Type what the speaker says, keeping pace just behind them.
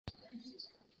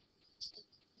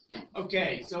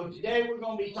Okay, so today we're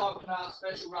going to be talking about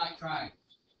special right triangles.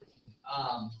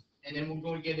 And then we're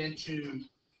going to get into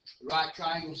right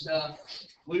triangle stuff.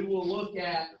 We will look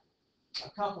at a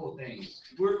couple of things.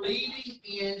 We're leading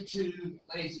into,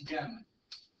 ladies and gentlemen,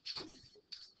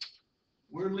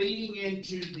 we're leading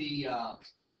into the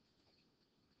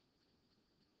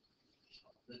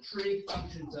trig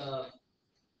functions of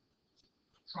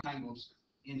triangles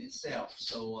in itself.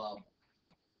 So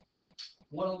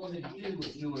what I wanted to do was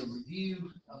do a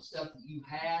review of stuff that you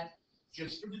had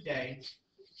just for today,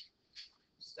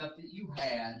 stuff that you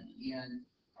had in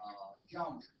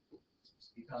geometry,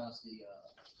 because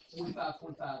the 45,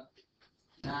 45,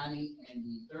 90, and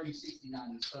the 30, 60,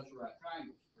 90 special right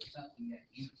triangles are something that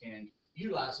you can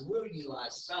utilize, and we'll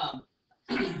utilize some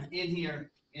in here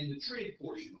in the trig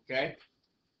portion, okay?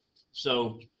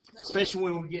 So, especially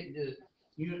when we get into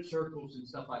unit circles and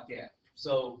stuff like that.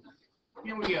 So,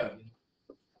 here we go.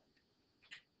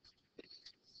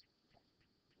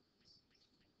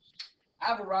 I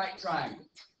have a right triangle.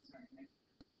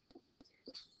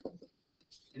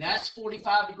 And that's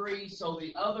 45 degrees, so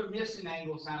the other missing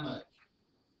angle is how much?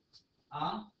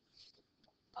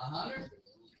 100?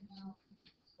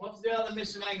 What's the other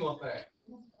missing angle up there?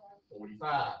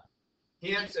 45.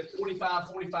 Hence at 45,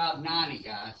 45, 90,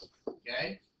 guys.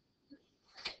 Okay?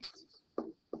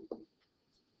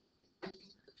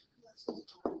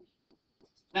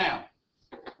 Now,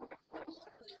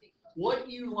 what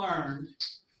you learned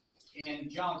in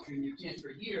geometry in your 10th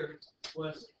grade year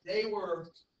was they were,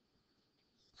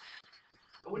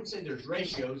 I wouldn't say there's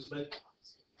ratios, but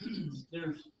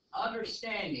there's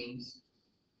understandings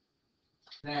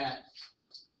that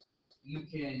you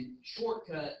can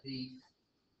shortcut the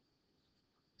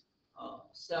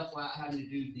stuff without having to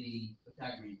do the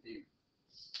Pythagorean theorem.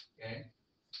 Okay?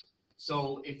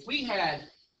 So if we had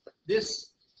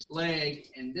this leg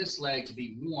and this leg to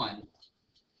be 1,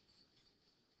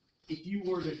 if you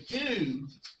were to do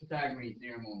Pythagorean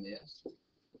theorem on this,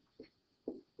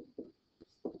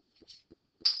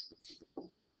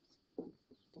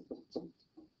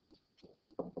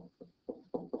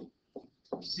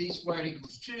 c squared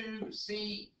equals 2,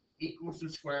 c equals the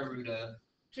square root of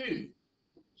 2.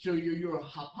 So your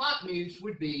hypotenuse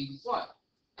would be what?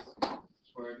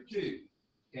 Square root of 2.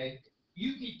 Okay?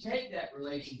 You can take that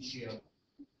relationship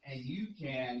and you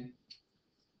can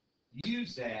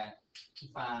use that to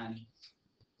find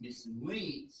missing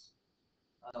lengths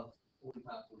of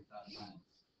 45, 45, 90.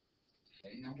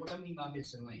 Okay? Now, what do I mean by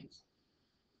missing lengths?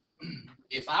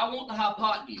 If I want the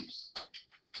hypotenuse,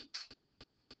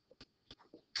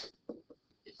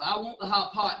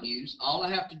 all I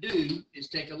have to do is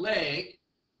take a leg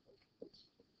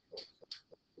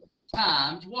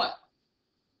times what?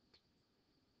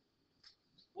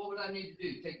 What would I need to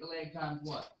do? Take the leg times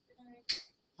what?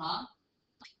 Huh?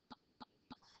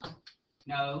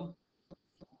 No.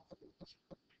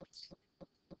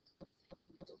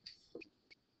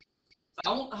 If I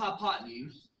want the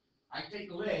hypotenuse, I take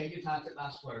the leg and times it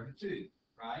by square root of 2,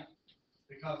 right?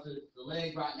 Because the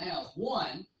leg right now is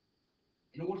 1.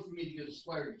 In order for me to get the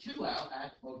square root of 2 out, I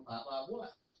have to multiply by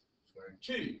what? Square root of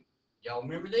 2. Y'all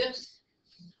remember this?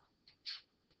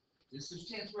 This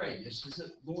is 10th grade. This is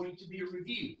going to be a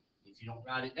review. If you don't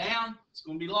write it down, it's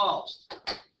going to be lost.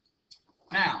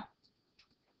 Now,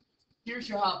 here's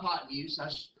your hypotenuse.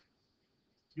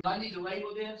 Do I need to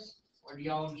label this? Or do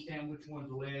y'all understand which one's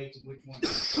the legs and which one's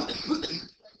the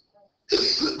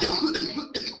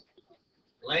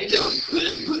label?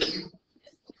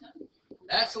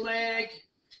 That's a leg.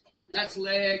 That's a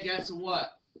leg. That's a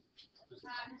what?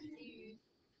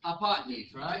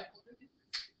 Hypotenuse, right?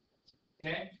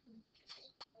 Okay.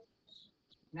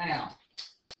 Now,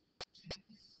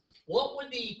 what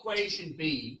would the equation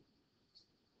be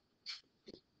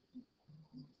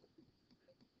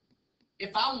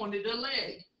if I wanted a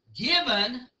leg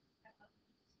given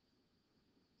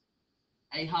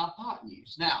a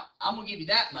hypotenuse? Now, I'm going to give you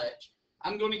that much.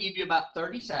 I'm going to give you about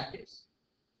 30 seconds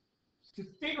to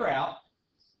figure out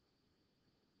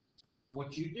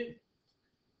what you do.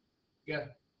 Go.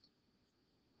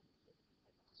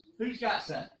 Who's got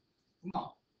something? Come on.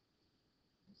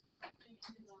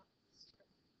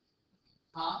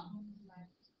 Huh?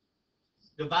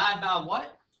 Divide by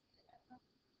what?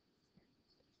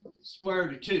 Square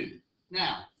root of 2.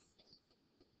 Now,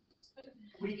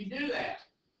 we can do that.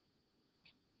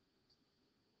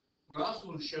 We're also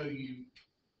going to show you,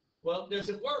 well, does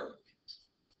it work?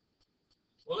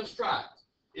 Well, let's try it.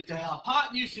 If the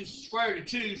hypotenuse is square root of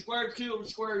 2, square root of 2 over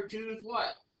square root of 2 is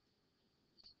what?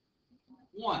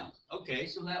 1. Okay,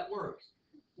 so that works.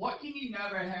 What can you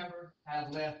never ever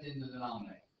have left in the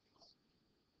denominator?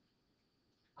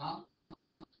 Huh?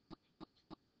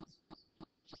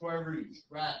 square roots,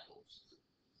 radicals.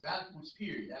 Radicals,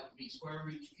 period. That would be square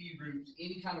roots, cube roots,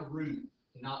 any kind of root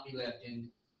cannot be left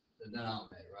in the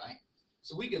denominator, right?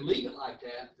 So we could leave it like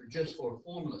that for a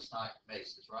formula type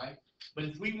basis, right? But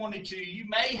if we wanted to, you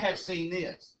may have seen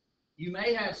this. You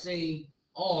may have seen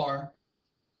R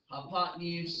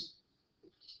hypotenuse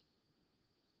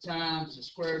times the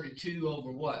square root of 2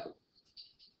 over what?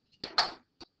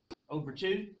 Over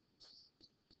 2?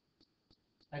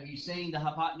 Have you seen the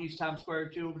hypotenuse times square root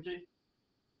of 2 over 2?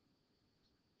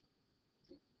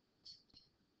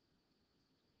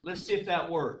 Let's see if that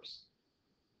works.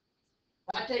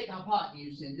 If I take the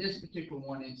hypotenuse, in this particular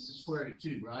one, it's the square root of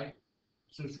 2, right?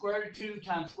 So square root of 2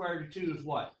 times square root of 2 is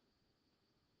what?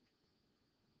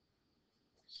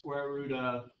 Square root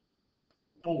of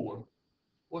 4.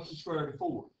 What's the square root of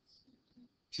 4?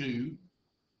 2.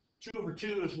 2 over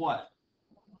 2 is what?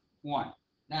 1.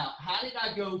 Now, how did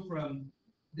I go from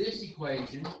this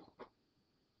equation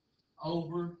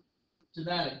over to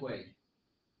that equation?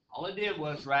 All I did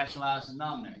was rationalize the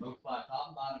denominator. Multiply top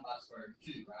and bottom by square root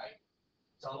of 2, right?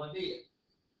 That's all I did.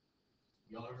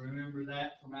 Y'all remember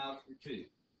that from algebra 2,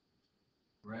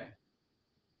 right?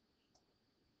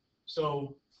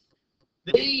 So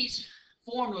these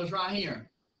formulas right here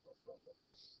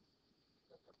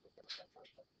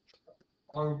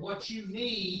are what you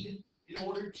need in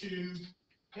order to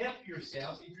help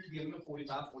yourself if you're given a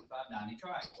 45, 45, 90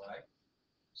 triangle, right?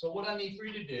 So what I need for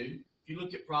you to do, if you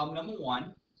look at problem number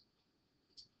 1,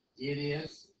 it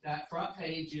is, that front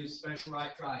page is special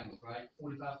right triangles, right?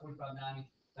 45, 45, 90.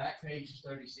 Back page is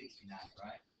 30, 60, 90,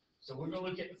 right? So we're going to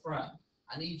look at the front.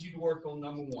 I need you to work on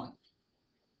number 1.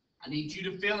 I need you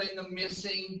to fill in the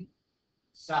missing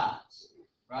sides,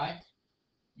 right?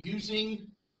 Using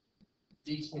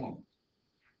these formulas.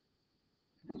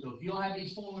 So if you don't have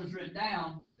these formulas written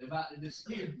down, they're about to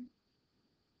disappear.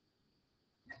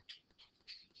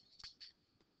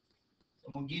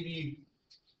 I'm going to give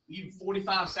you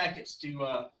 45 seconds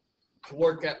to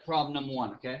work at problem number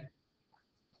 1, okay?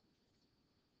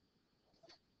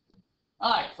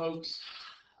 All right, folks.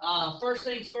 First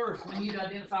things first, we need to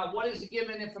identify what is the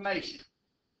given information.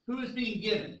 Who is being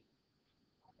given?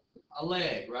 A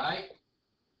leg, right?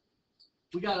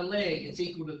 We got a leg. It's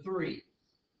equal to 3.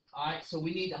 All right, so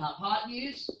we need the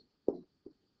hypotenuse,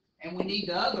 and we need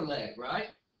the other leg,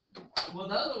 right? Well,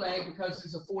 the other leg, because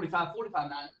it's a 45, 45,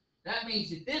 90, that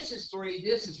means if this is 3,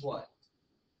 this is what?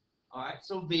 All right,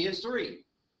 so B is 3.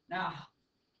 Now,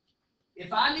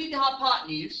 if I need the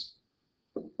hypotenuse,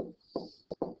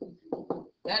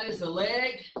 that is the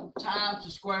leg times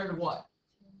the square root of what?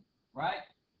 Right?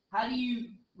 How do you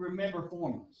remember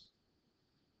formulas?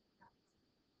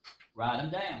 Write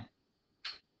them down.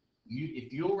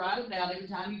 If you'll write them down every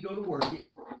time you go to work it,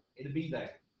 it'll be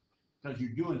there because you're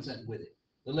doing something with it.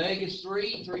 The leg is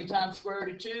 3. 3 times square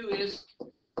root of 2 is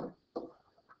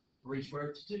 3 square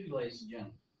root of 2, ladies and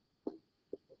gentlemen.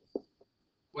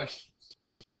 Questions?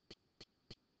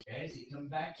 Okay, is it coming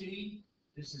back to you?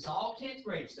 This is all 10th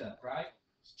grade stuff, right?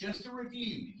 It's just a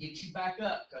review to get you back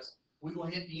up because we're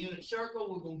going to hit the unit circle.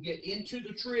 We're going to get into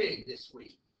the trig this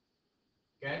week.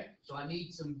 Okay? So I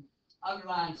need some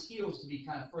underlying skills to be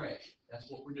kind of fresh. That's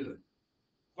what we're doing.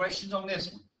 Questions on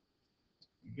this one?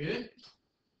 You good?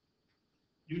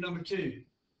 Do number 2.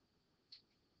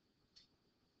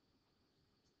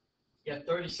 You got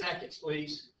 30 seconds,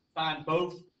 please. Find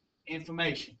both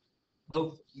information,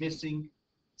 both missing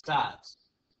sides.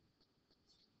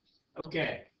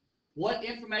 Okay. What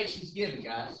information is given,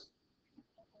 guys?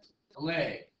 A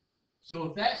leg. So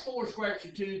if that's 4 square root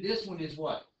of 2, this one is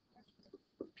what?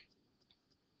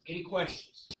 Any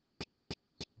questions?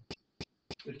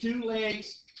 The 2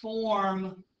 legs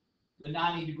form the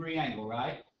 90-degree angle,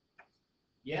 right?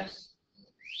 Yes?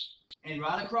 And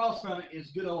right across from it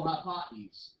is good old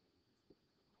hypotenuse.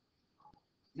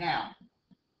 Now,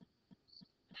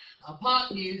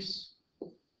 hypotenuse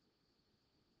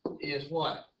is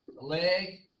what? The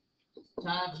leg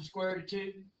times the square root of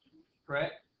 2,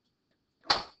 correct?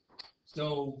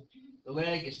 So the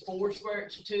leg is 4 square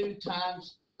root of 2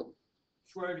 times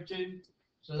square root of 2.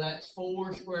 So that's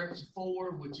 4 square root of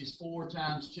 4, which is 4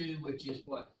 times 2, which is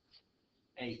what?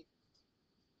 8.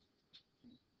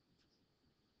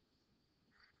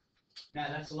 Now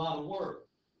that's a lot of work.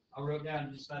 I wrote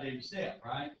down just about every step,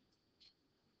 right?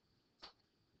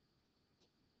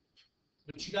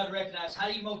 But you got to recognize, how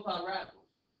do you multiply radicals?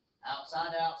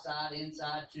 Outside, outside,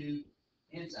 inside to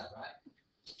inside, right?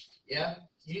 Yeah?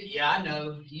 Yeah, I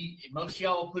know. Most of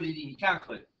y'all put it in your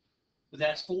calculator. But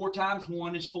that's 4 times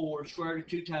 1 is 4. Square root of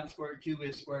 2 times square root of 2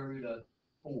 is square root of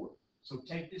 4. So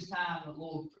take this time and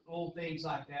little things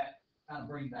like that kind of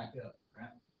bring back up, right?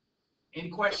 Any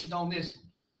questions on this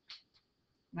one?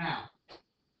 Now,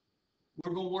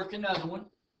 we're going to work another one.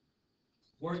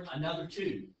 Work another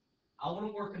two. I want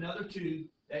to work another two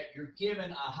that you're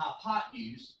given a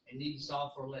hypotenuse and need to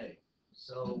solve for a leg.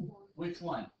 So, which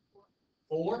one?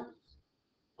 4?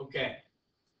 Okay.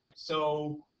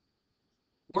 So,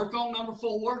 work on number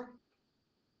 4.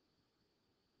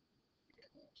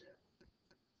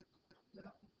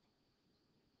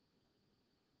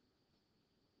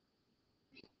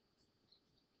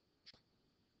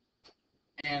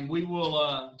 And we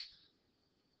will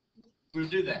we'll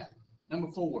do that.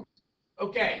 Number 4.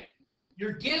 Okay.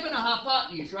 You're given a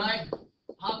hypotenuse, right?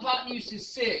 Hypotenuse is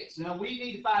 6. Now we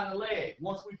need to find the leg.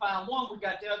 Once we find one, we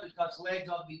got the other because the legs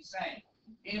ought to be the same.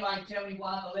 Anybody tell me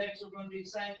why the legs are going to be the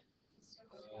same?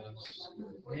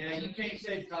 Yeah, you can't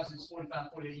say because it's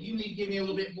 45, 48. You need to give me a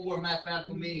little bit more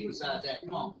mathematical meaning besides that.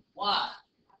 Come on. Why?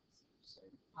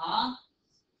 Huh?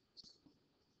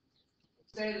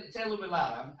 Say it a little bit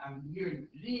louder. I'm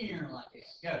hearing like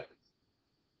this. Go.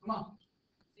 Come on.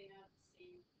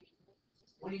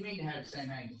 What do you mean to have the same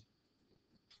angle?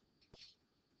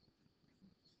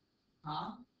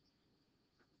 Huh?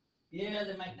 Yeah,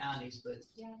 they make 90s, but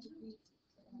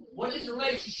what is the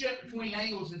relationship between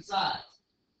angles and sides?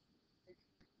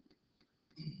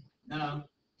 No.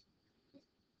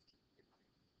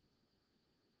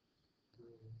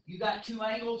 You got 2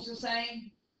 angles the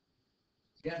same?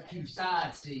 You got 2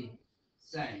 sides the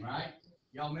same, right?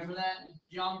 Y'all remember that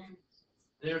geometry?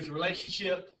 There's a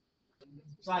relationship.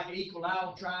 It's like an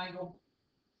equilateral triangle.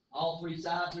 All 3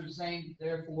 sides are the same,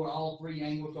 therefore all 3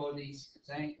 angles are the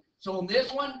same. So on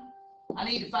this one, I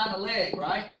need to find a leg,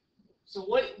 right? So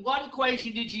what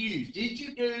equation did you use? Did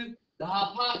you do the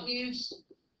hypotenuse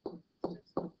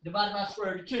divided by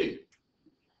square root of 2?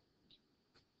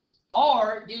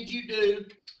 Or did you do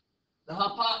the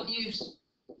hypotenuse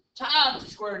times the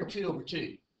square root of 2 over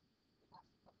 2?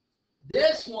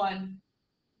 This one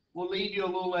will leave you a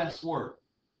little less work.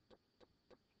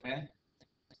 Okay?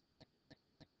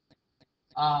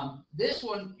 This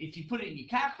one, if you put it in your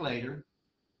calculator,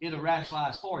 it'll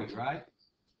rationalize for you, right?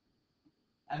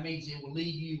 That means it will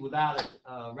leave you without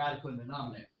a radical in the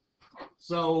denominator.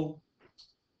 So,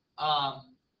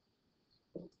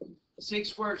 6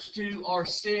 squared root of 2 or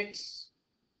 6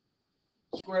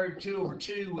 square root of 2 over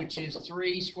 2, which is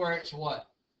 3 square root of what?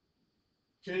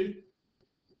 2.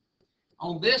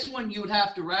 On this one, you would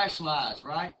have to rationalize,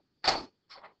 right?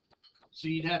 So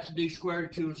you'd have to do square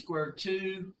root of 2 and square root of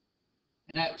 2.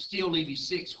 And that would still leave you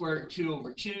 6 square root of 2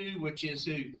 over 2, which is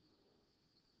who?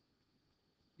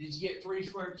 Did you get 3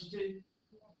 square root of 2?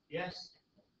 Yes?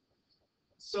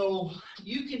 So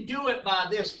you can do it by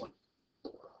this one.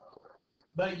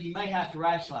 But you may have to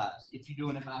rationalize if you're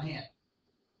doing it by hand.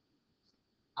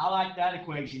 I like that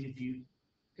equation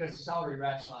because it's already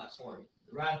rationalized for you.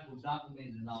 The radical is not going to be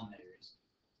in the denominator.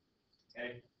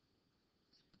 Okay?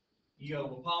 You go,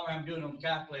 well, Palmer, I'm doing it on the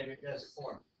calculator, it does it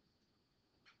for me.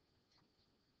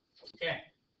 Okay.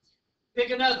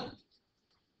 Pick another one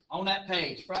on that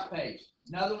page, front page.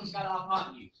 Another one's got a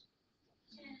hypotenuse.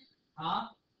 Huh?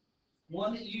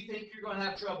 One that you think you're going to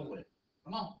have trouble with.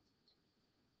 Come on.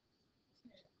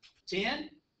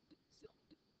 10?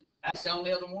 That's the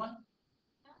only other one?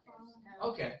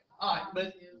 Okay. All right.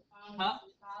 But, huh?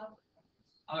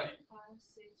 All right.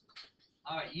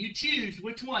 All right. You choose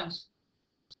which ones.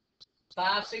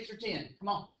 5, 6, or 10. Come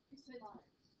on.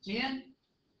 10?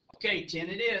 Okay, 10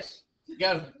 it is.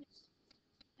 Go.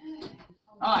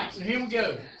 All right, so here we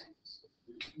go.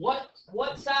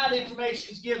 What side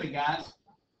information is given, guys?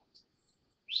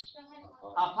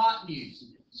 Hypotenuse.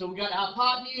 So we got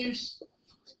hypotenuse.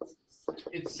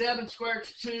 It's 7 square root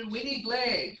of 2. We need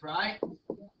legs, right?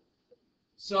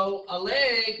 So a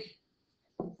leg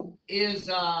is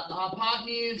the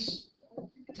hypotenuse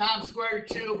times square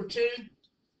root of 2 over 2.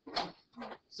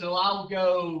 So I'll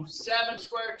go 7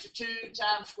 square root of 2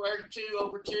 times square root of 2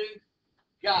 over 2.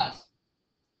 Guys,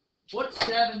 what's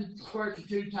 7 square root of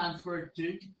 2 times square root of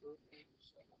 2?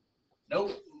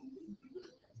 Nope.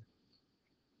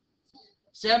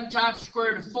 7 times the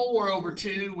square root of 4 over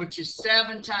 2, which is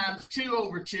 7 times 2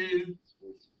 over 2,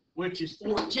 which is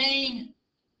 14.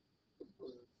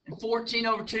 And 14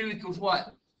 over 2 equals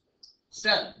what?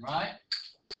 7, right?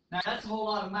 Now, that's a whole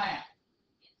lot of math.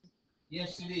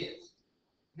 Yes, it is.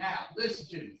 Now, listen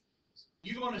to me.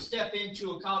 You're going to step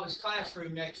into a college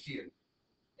classroom next year.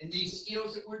 And these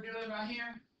skills that we're doing right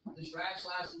here, this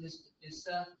rationalizing this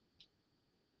stuff,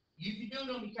 you can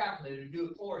do it on your calculator, do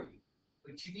it for you.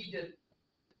 But you need to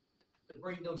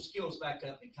bring those skills back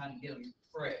up and kind of get them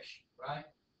fresh, right?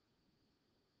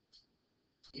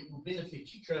 It will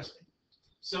benefit you, trust me.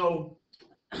 So,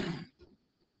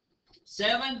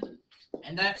 7,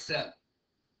 and that's 7.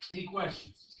 Any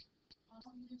questions?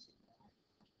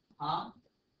 Huh?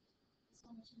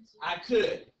 I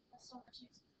could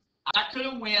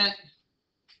have went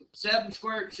 7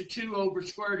 square root of 2 over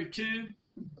square root of 2,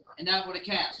 and that would have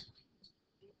canceled.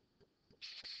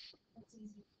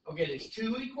 Okay, there's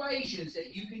 2 equations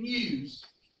that you can use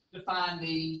to find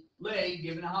the leg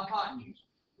given a hypotenuse.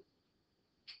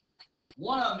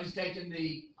 One of them is taking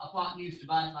the hypotenuse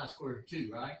divided by square root of 2,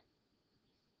 right?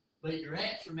 But your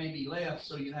answer may be left,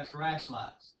 so you have to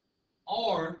rationalize.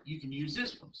 Or you can use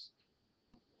this one.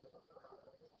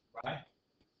 Right?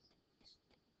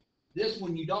 This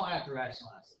one you don't have to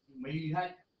rationalize. Maybe you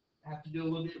have to do a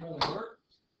little bit more work,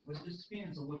 but it just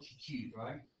depends on what you choose,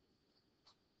 right?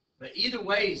 But either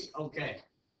way is okay.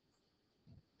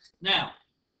 Now,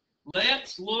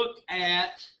 let's look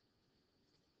at,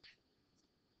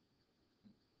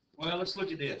 well, let's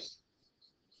look at this.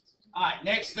 All right,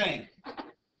 next thing.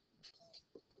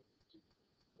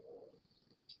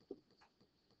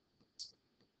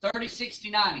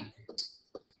 $30.60.90.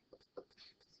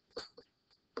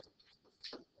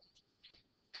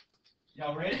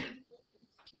 Y'all ready?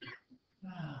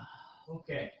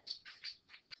 Okay.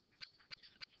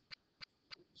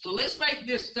 So let's make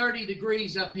this 30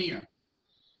 degrees up here.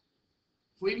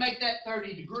 If we make that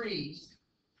 30 degrees,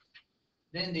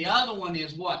 then the other one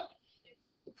is what?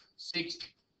 60.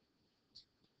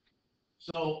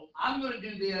 So I'm going to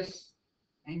do this,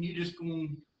 and you just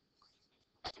going,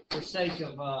 for sake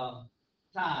of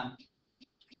time,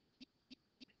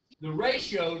 the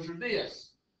ratios are this.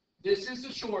 This is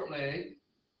the short leg,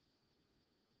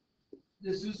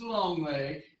 this is the long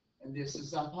leg, and this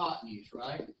is the hypotenuse,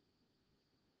 right?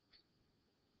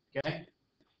 Okay?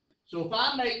 So if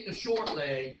I make the short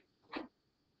leg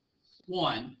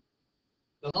 1,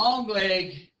 the long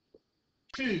leg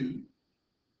 2,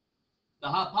 the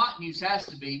hypotenuse has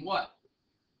to be what?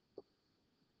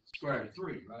 Square root of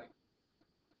 3, right?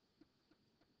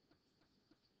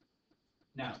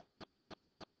 Now,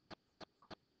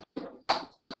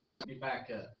 let me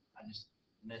back up. I just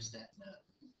messed that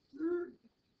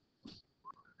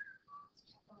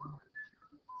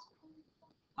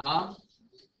up.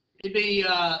 It'd be,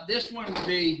 this one would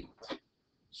be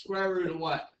square root of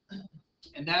what?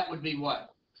 And that would be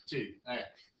what? 2. There.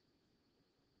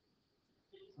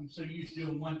 I'm so used to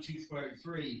doing 1, 2, square root of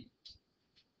 3.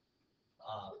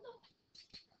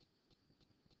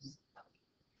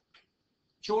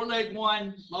 Short leg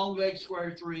 1, long leg square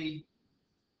root of 3,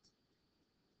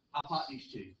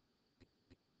 hypotenuse 2.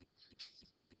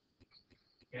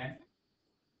 Okay?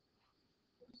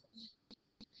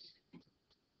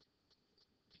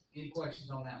 Any questions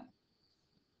on that one?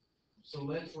 So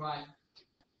let's write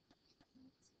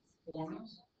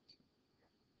formulas.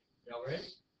 Y'all ready?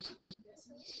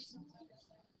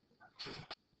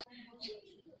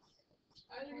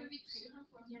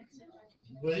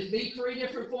 Would it be 3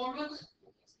 different formulas?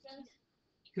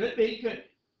 Could be, could.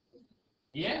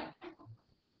 Yeah.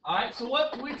 All right, so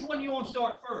which one do you want to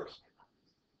start first?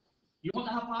 You want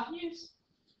the hypotenuse?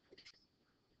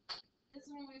 This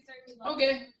one we start with.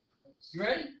 Okay. You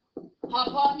ready?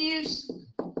 Hypotenuse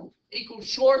equals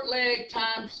short leg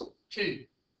times 2.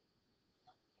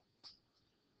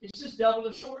 It's just double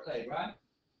the short leg, right?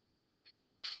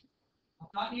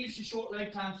 Hypotenuse is short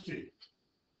leg times 2.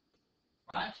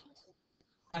 Right?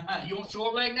 You want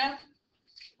short leg now?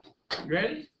 You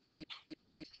ready?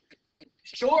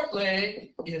 Short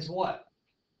leg is what?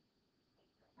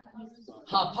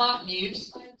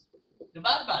 Hypotenuse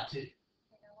divided by 2.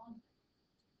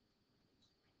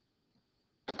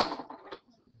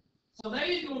 So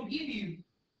they're going to give you,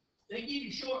 they give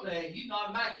you short leg, you can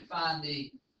automatically find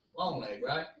the long leg,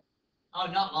 right? Oh,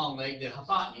 not long leg, the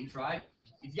hypotenuse, right?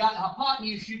 If you got the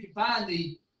hypotenuse, you can find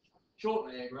the short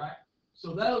leg, right?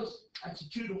 So that's a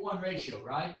 2-to-1 ratio,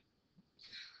 right?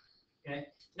 Okay.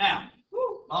 Now,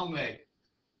 long leg.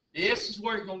 This is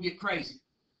where it's going to get crazy.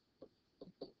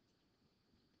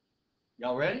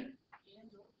 Y'all ready?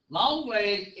 Long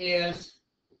leg is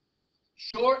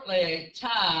short leg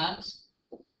times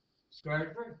square root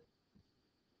of 3.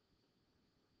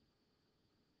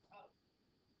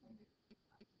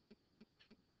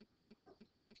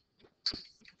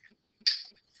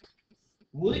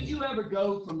 Would you ever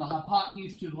go from the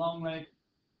hypotenuse to the long leg?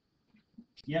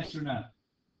 Yes or no?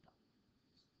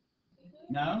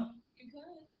 No? You could.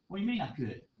 What do you mean I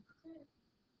could?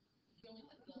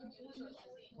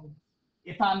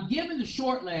 If I'm given the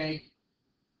short leg,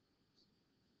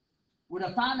 would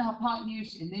I find the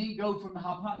hypotenuse and then go from the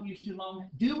hypotenuse to long leg?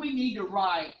 Do we need to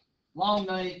write long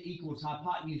leg equals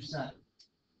hypotenuse something?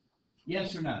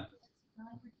 Yes or no?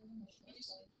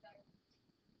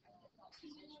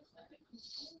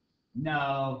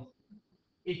 No.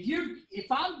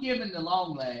 If I'm given the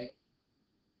long leg,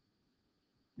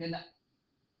 then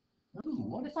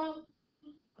what if I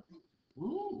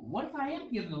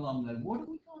am given the long leg? What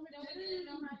do we call it?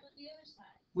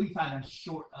 We find a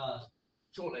short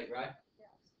leg, right?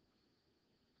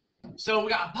 So we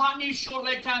got hypotenuse, short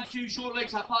leg times 2, short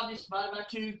leg's hypotenuse divided by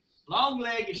 2. Long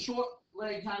leg is short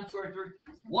leg times square root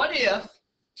 3. What if,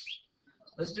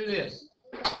 let's do this.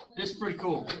 This is pretty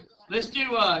cool. Let's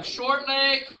do short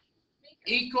leg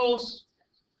equals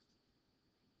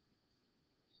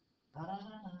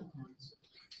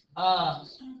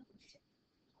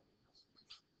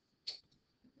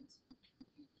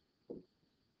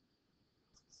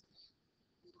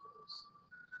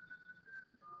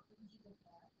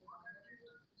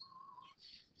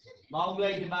long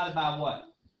leg divided by what?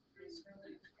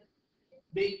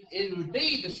 It would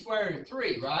be the square root of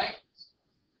 3, right?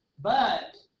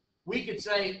 But we could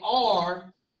say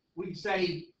we could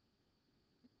say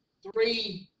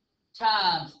 3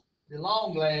 times the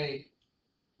long leg.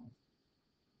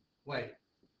 Wait,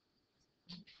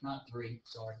 not 3,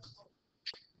 sorry.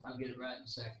 I'll get it right in a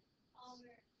second.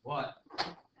 What?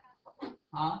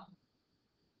 Huh?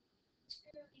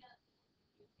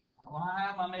 Well,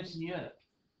 how am I messing you up?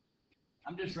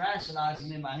 I'm just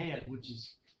rationalizing in my head, which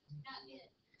is.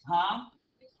 Huh?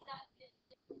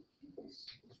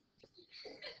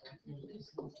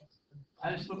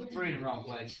 I just put the 3 in the wrong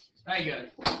place. There you go.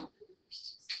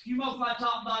 If you multiply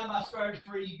top and bottom by square root of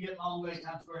 3, you get long leg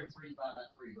times square root of 3 divided by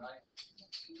 3, right?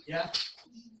 Yeah?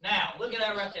 Now, look at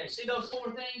that right there. See those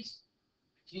 4 things?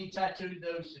 You need to tattoo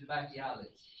those to the back of your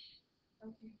eyelids.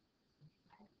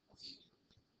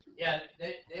 Yeah,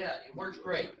 it works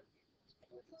great.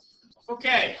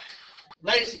 Okay,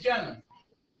 ladies and gentlemen,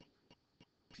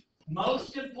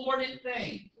 most important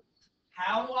thing,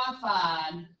 how do I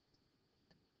find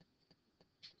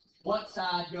what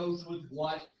side goes with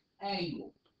what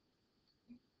angle?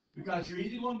 Because you're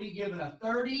either going to be given a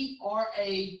 30 or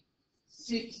a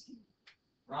 60,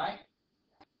 right?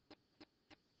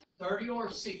 30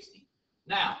 or 60.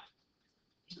 Now,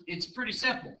 it's pretty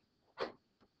simple.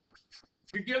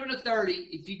 If you're given a 30,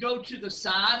 if you go to the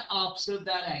side opposite of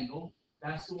that angle,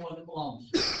 that's the one that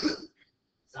belongs to you.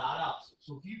 Side opposite.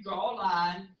 So if you draw a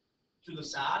line to the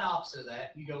side opposite of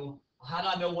that, you go, well, how do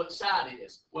I know what side it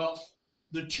is? Well,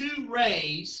 the 2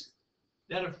 rays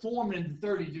that are formed in the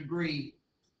 30-degree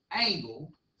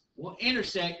angle will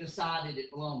intersect the side that it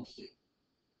belongs to.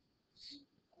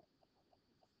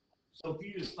 So if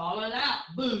you just follow it out,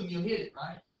 boom, you'll hit it,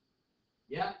 right?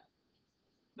 Yeah?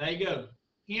 There you go.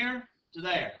 Here to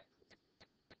there.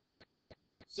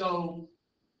 So,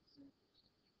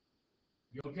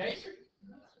 you okay?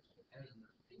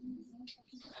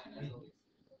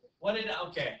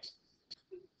 Okay.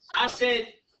 I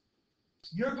said,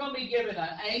 you're going to be given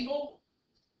an angle.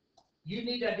 You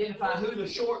need to identify who the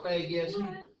short leg is.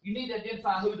 You need to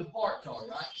identify who the parts are,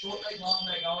 right? Short leg, long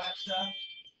leg, all that stuff.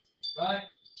 Right?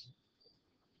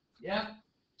 Yeah?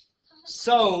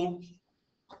 So,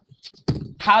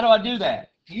 how do I do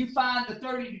that? You find the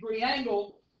 30-degree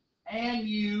angle and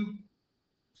you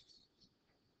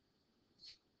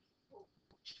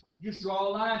just draw a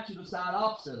line to the side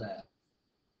opposite of that.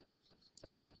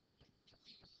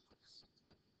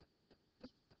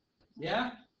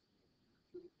 Yeah?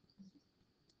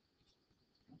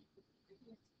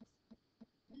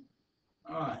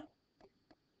 All right.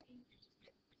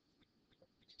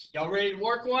 Y'all ready to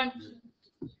work one?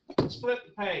 Let's flip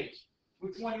the page.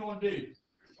 Which one you want to do?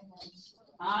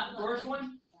 First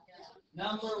one?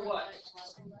 Number what?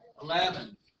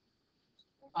 11.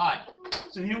 All right.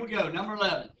 So here we go. Number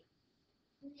 11.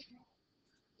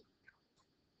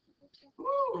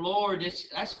 Ooh, Lord,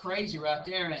 that's crazy right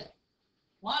there.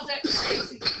 Why is that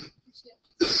crazy?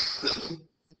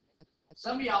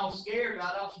 Some of y'all scared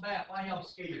right off the bat. Why y'all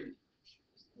scared?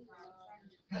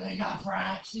 Because they got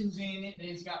fractions in it.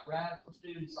 It's got radical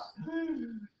students like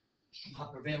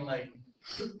hyperventilating.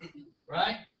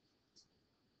 Right?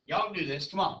 Y'all can do this.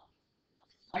 Come on.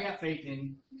 I got faith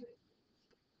in you.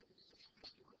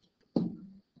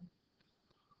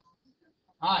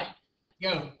 All right.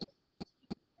 Go.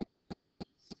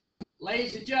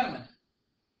 Ladies and gentlemen,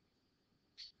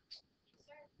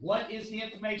 what is the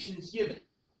information that's given?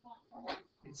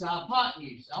 It's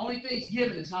hypotenuse. The only thing that's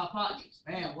given is hypotenuse.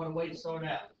 Man, what a way to start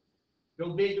out.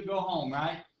 Go big or go home,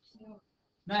 right?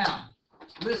 Now,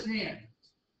 listen here.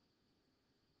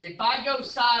 If I go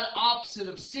side opposite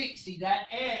of 60, that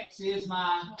X is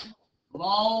my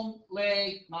long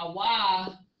leg. My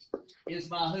Y is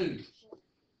my who?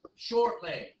 Short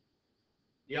leg.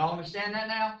 Do y'all understand that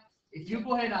now? If you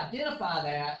go ahead and identify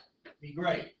that, it'd be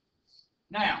great.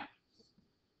 Now,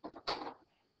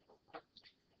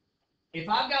 If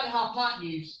I've got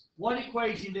hypotenuse, what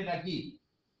equation did I give you?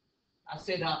 I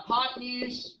said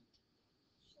hypotenuse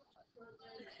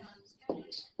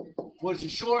was the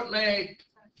short leg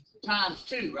times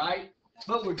 2, right?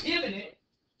 But we're giving it,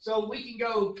 so we can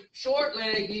go short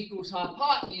leg equals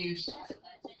hypotenuse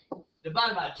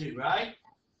divided by 2, right?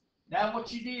 Now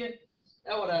what you did,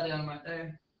 that's what I done right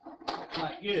there. All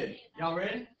right, good. Y'all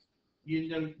ready? You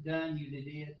know done, you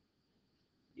did?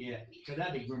 Yeah, so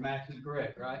that'd be grammatically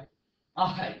correct, right?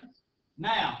 All right.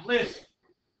 Now, listen.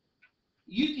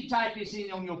 You can type this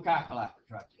in on your calculator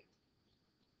right there.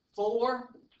 4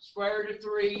 square root of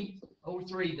 3 over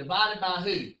 3 divided by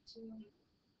who?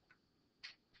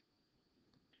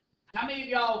 How many of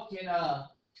y'all can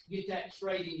get that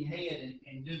straight in your head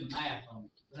and do the math on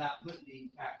it without putting it in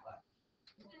your calculator?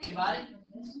 Anybody?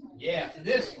 Yeah, for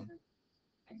this one.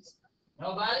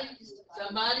 Nobody?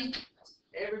 Somebody?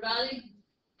 Everybody?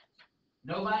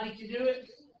 Nobody can do it?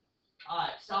 All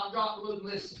right, stop, drop, look,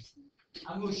 listen.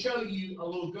 I'm going to show you a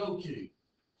little go-to.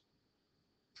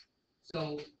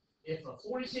 So, if a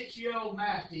 46-year-old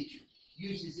math teacher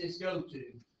uses this go-to,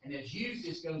 and has used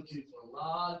this go-to for a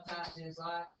lot of times in his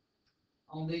life,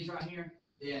 on these right here,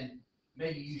 then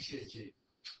maybe you should too.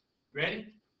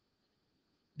 Ready?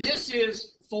 This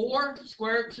is 4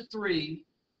 square root of 3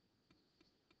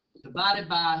 divided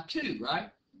by 2, right?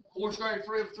 4 square root of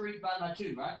 3 over 3 divided by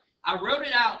 2, right? I wrote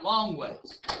it out long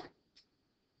ways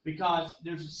because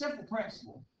there's a simple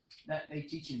principle that they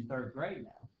teach in 3rd grade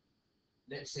now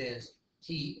that says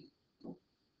keep,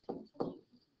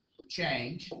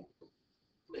 change,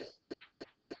 flip.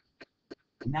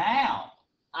 Now,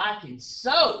 I can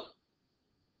so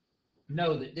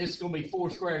know that this is going to be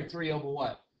 4 square root of 3 over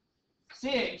what?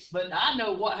 6, but I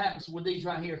know what happens with these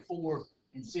right here, 4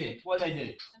 and 6. What do they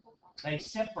do? They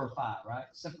simplify, right?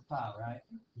 Simplify, right?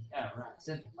 Yeah, right.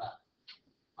 Simplify.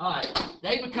 All right.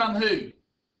 They become who?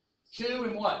 2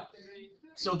 and what?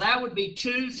 So that would be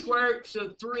 2 square roots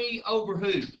of 3 over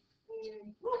who?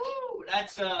 Woo-hoo!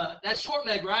 That's short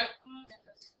leg, right?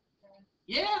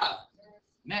 Yeah.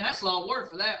 Man, that's a lot of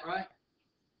work for that, right?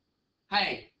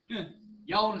 Hey,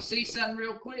 y'all want to see something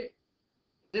real quick?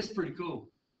 This is pretty cool.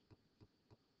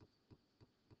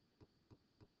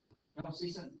 Y'all want to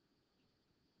see something?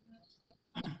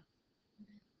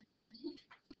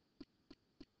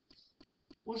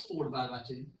 What's 4 divided by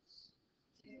 2?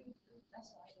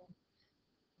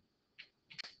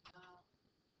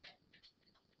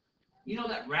 You know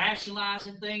that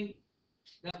rationalizing thing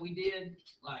that we did?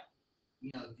 Like,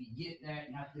 you know, if you get that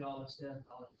and have to do all this stuff,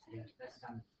 yeah, that's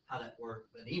kind of how that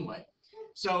worked. But anyway,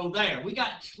 so there, we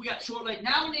got short leg.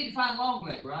 Now we need to find long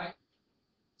leg, right?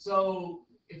 So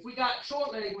if we got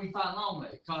short leg, we find long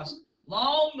leg, because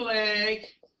long leg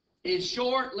is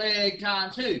short leg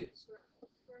times 2.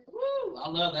 Woo! I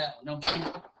love that one. Don't you?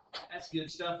 That's good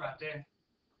stuff right there.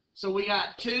 So we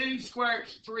got 2 square root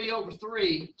of 3 over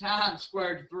 3 times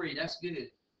square root of 3. That's good.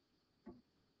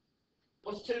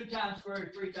 What's 2 times square root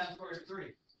of 3 times square root of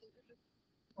 3?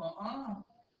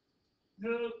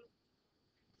 No.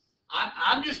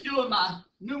 I'm just doing my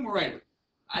numerator.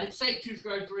 I didn't say 2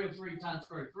 square root of 3 over 3 times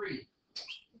square root of 3.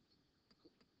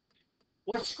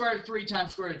 What's square root of 3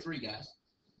 times square root of 3, guys?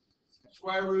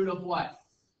 Square root of what?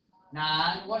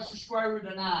 9. What's the square root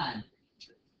of 9?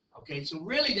 Okay, so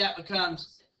really that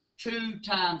becomes 2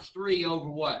 times 3 over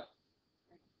what?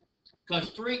 Because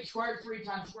square root of 3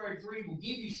 times square root of 3 will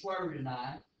give you square root of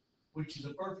 9, which is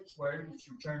a perfect square, which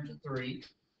returns a 3.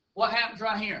 What happens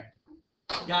right here?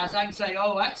 Guys, I can say,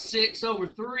 oh, that's 6 over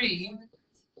 3,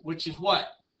 which is what?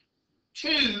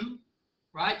 2,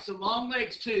 right? So long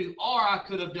leg's 2, or I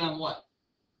could have done what?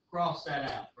 Cross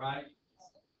that out, right?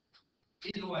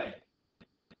 Either way.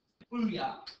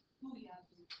 Booyah.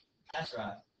 That's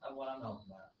right. That's what I'm talking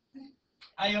about.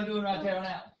 How y'all doing right there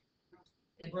now?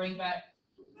 It bring back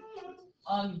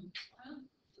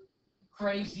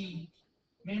crazy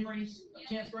memories of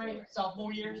 10th grade,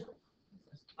 sophomore years?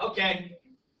 Okay.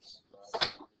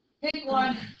 Pick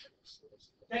one.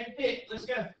 Take a pick. Let's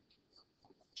go.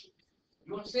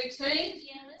 You want 16?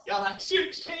 Yeah, Y'all like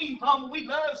 16, Mama. We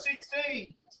love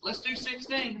 16. Let's do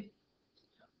 16.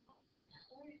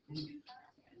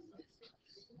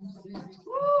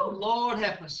 Woo, Lord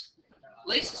help us. At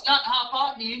least it's not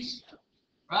hypotenuse,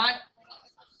 right?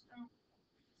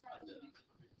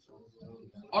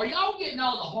 Are y'all getting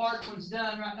all the hard ones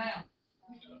done right now?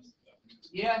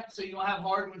 Yeah, so you don't have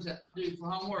hard ones that do for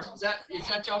homework. Is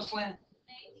that y'all's plan?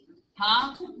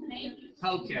 Huh?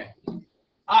 Okay.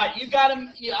 All right, you got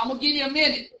them. Yeah, I'm gonna give you a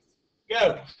minute.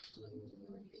 Go.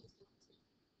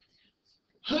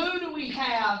 Who do we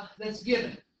have that's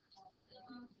given?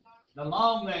 The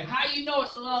long leg. How you know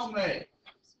it's the long leg?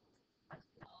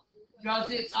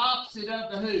 Because it's opposite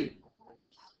of the who?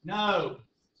 No.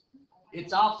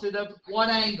 It's opposite of what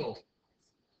angle?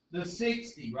 The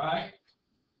 60, right?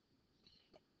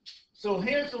 So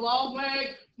here's the long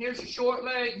leg, here's the short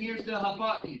leg, here's the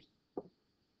hypotenuse.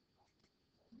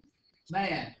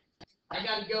 Man, I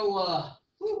gotta go,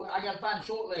 I gotta find a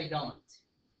short leg, don't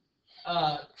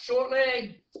I? Short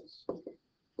leg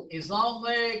is long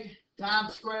leg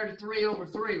times square root of 3 over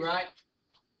 3, right?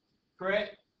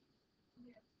 Correct?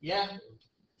 Yeah?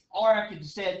 Or I could have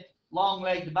said long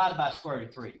leg divided by square root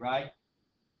of 3, right?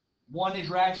 One is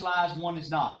rationalized, one is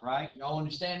not, right? Y'all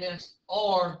understand this?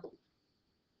 Or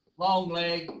long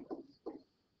leg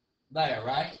there,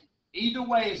 right? Either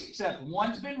way is acceptable.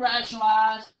 One's been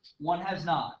rationalized, one has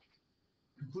not.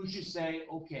 And push you say,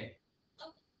 okay.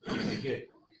 Okay, good.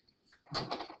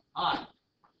 All right.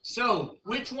 So,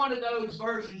 which one of those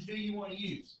versions do you want to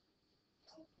use?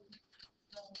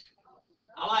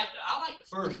 I like the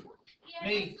first one.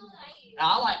 Me,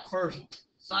 I like the first one.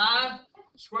 Sine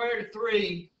square root of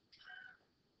 3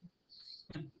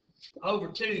 over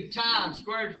 2 times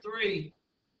square root of 3.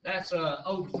 That's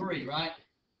over 3, right?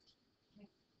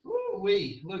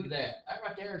 Woo-wee, look at that. That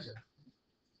right there is a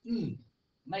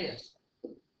mess.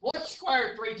 What's square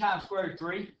root of 3 times square root of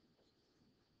 3?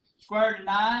 Square root of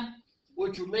 9,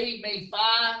 which will leave me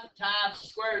 5 times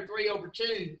square root of 3 over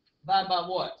 2 divided by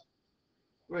what?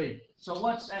 3. So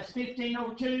that's 15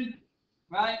 over 2,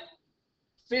 right?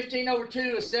 15 over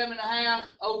 2 is 7.5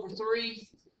 over 3.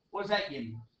 What does that give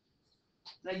me?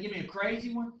 Does that give me a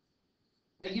crazy one?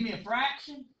 Does that give me a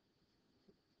fraction?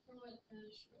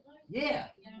 Yeah.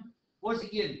 What does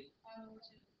it give me?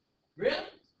 Really?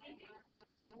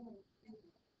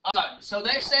 All right, so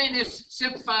they're saying this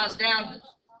simplifies down.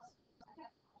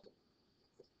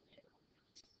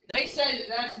 They say that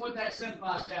that's what that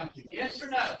simplifies down to. Yes or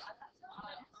no?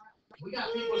 We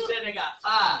got people saying they got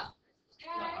 5.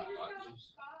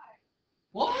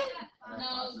 What?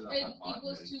 No, it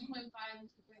equals 2.5 and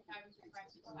 2.5 and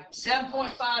 2.5.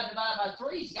 7.5 divided by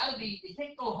 3. It's got to be, it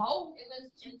can't go whole. It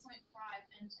was 10.5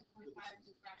 and 2.5 and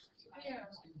 2 fractions.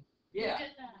 Yeah.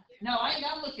 No, I ain't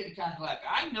got to look at a calculator.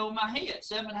 I know in my head.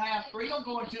 7.5, 3 don't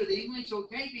go into it evenly, so it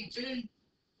can't be 2.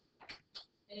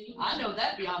 I know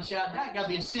that beyond shout out. Got to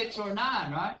be a 6 or a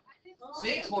 9, right?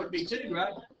 6 would be 2,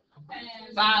 right?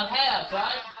 5 halves,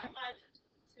 right?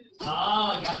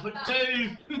 Oh, got to put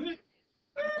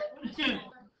 2.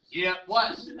 Yeah,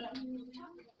 what?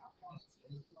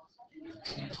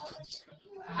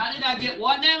 How did I get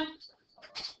what now?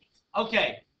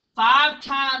 Okay, 5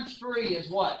 times 3 is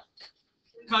what?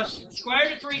 Because square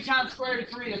root of 3 times square root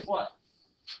of 3 is what?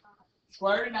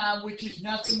 Square root of 9, which is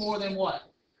nothing more than what?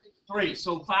 3.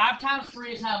 So 5 times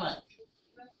 3 is how much?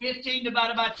 15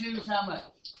 divided by 2 is how much?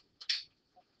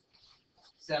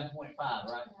 7.5,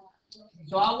 right?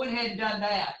 So I went ahead and done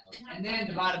that, and then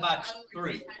divided by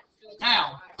 3.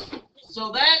 Now,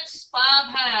 so that's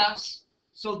 5 halves,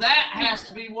 so that has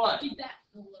to be what?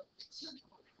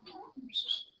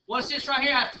 What's this right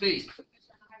here have to be?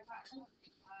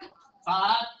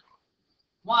 5.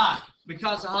 Why?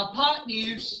 Because the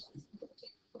hypotenuse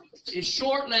is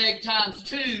short leg times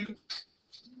 2.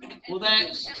 Well,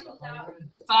 that's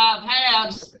 5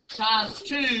 halves times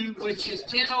 2, which is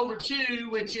 10 over 2,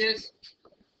 which is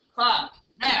 5.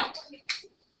 Now,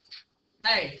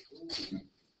 hey,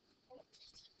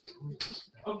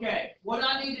 okay, what do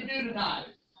I need to do tonight?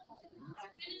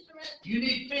 You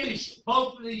need to finish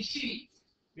both of these sheets.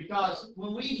 Because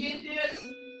when we hit this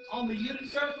on the unit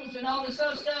circles and all this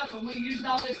other stuff, when we're using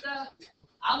all this stuff,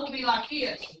 I'm going to be like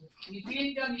this. And if you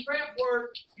ain't done your prep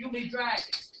work, you'll be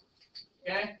dragging.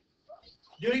 Okay?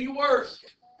 Do your work.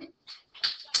 It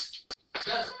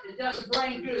does the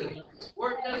brain good.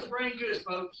 Work does the brain good,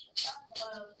 folks.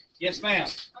 Yes, ma'am.